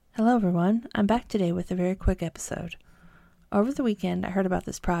Hello everyone, I'm back today with a very quick episode. Over the weekend I heard about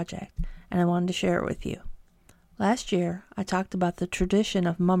this project, and I wanted to share it with you. Last year, I talked about the tradition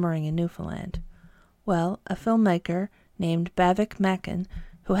of mummering in Newfoundland. Well, a filmmaker named Bavik Makin,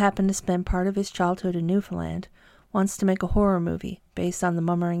 who happened to spend part of his childhood in Newfoundland, wants to make a horror movie based on the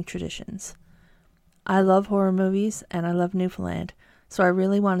mummering traditions. I love horror movies, and I love Newfoundland, so I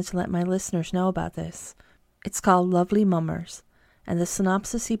really wanted to let my listeners know about this. It's called Lovely Mummers, and the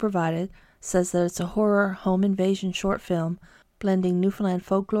synopsis he provided says that it's a horror home invasion short film blending Newfoundland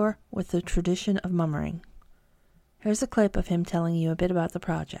folklore with the tradition of mummering. Here's a clip of him telling you a bit about the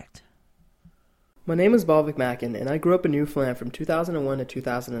project. My name is Bavik Makin, and I grew up in Newfoundland from 2001 to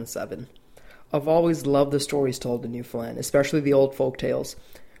 2007. I've always loved the stories told in Newfoundland, especially the old folk tales.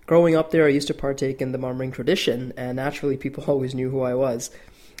 Growing up there, I used to partake in the mummering tradition, and naturally people always knew who I was.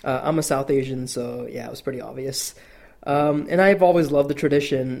 I'm a South Asian, so yeah, it was pretty obvious. And I've always loved the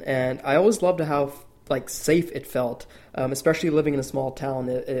tradition, and I always loved how safe it felt, especially living in a small town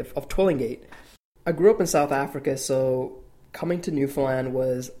of Twillingate. I grew up in South Africa, so coming to Newfoundland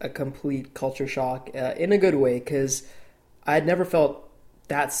was a complete culture shock in a good way, because I had never felt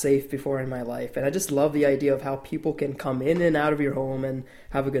that safe before in my life, and I just love the idea of how people can come in and out of your home and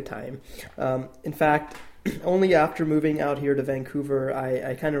have a good time. In fact, only after moving out here to Vancouver,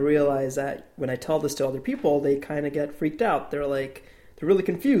 I kind of realized that when I tell this to other people, they kind of get freaked out. They're really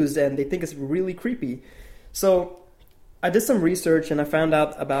confused, and they think it's really creepy. So I did some research, and I found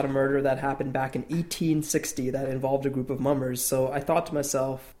out about a murder that happened back in 1860 that involved a group of mummers. So I thought to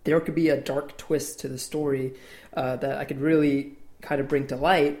myself, there could be a dark twist to the story that I could really kind of bring to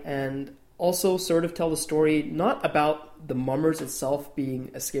light, and also sort of tell the story not about the mummers itself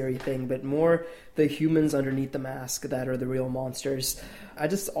being a scary thing, but more the humans underneath the mask that are the real monsters. I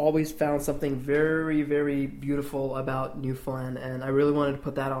just always found something very, very beautiful about Newfoundland, and I really wanted to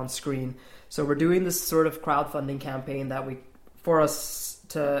put that on screen. So we're doing this sort of crowdfunding campaign for us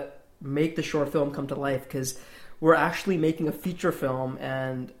to make the short film come to life, because we're actually making a feature film,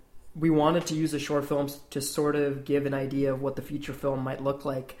 and we wanted to use the short films to sort of give an idea of what the feature film might look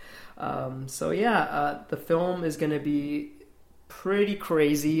like. The film is going to be pretty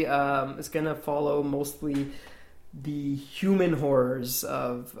crazy. It's going to follow mostly the human horrors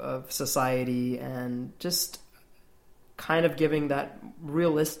of society, and just kind of giving that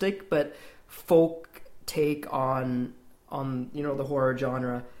realistic but folk take on the horror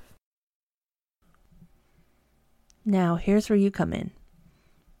genre. Now, here's where you come in.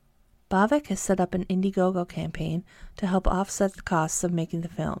 Bavik has set up an Indiegogo campaign to help offset the costs of making the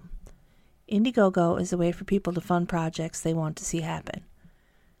film. Indiegogo is a way for people to fund projects they want to see happen.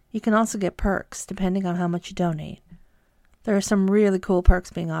 You can also get perks depending on how much you donate. There are some really cool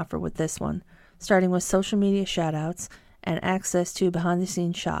perks being offered with this one, starting with social media shoutouts and access to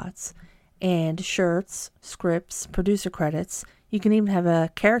behind-the-scenes shots, and shirts, scripts, producer credits. You can even have a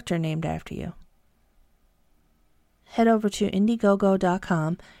character named after you. Head over to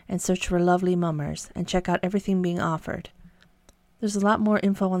Indiegogo.com and search for Lovely Mummers and check out everything being offered. There's a lot more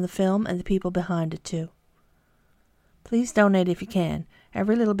info on the film and the people behind it too. Please donate if you can.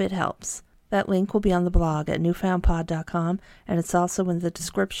 Every little bit helps. That link will be on the blog at newfoundpod.com, and it's also in the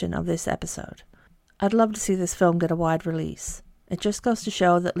description of this episode. I'd love to see this film get a wide release. It just goes to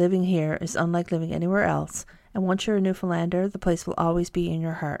show that living here is unlike living anywhere else, and once you're a Newfoundlander, the place will always be in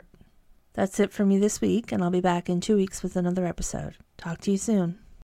your heart. That's it for me this week, and I'll be back in 2 weeks with another episode. Talk to you soon.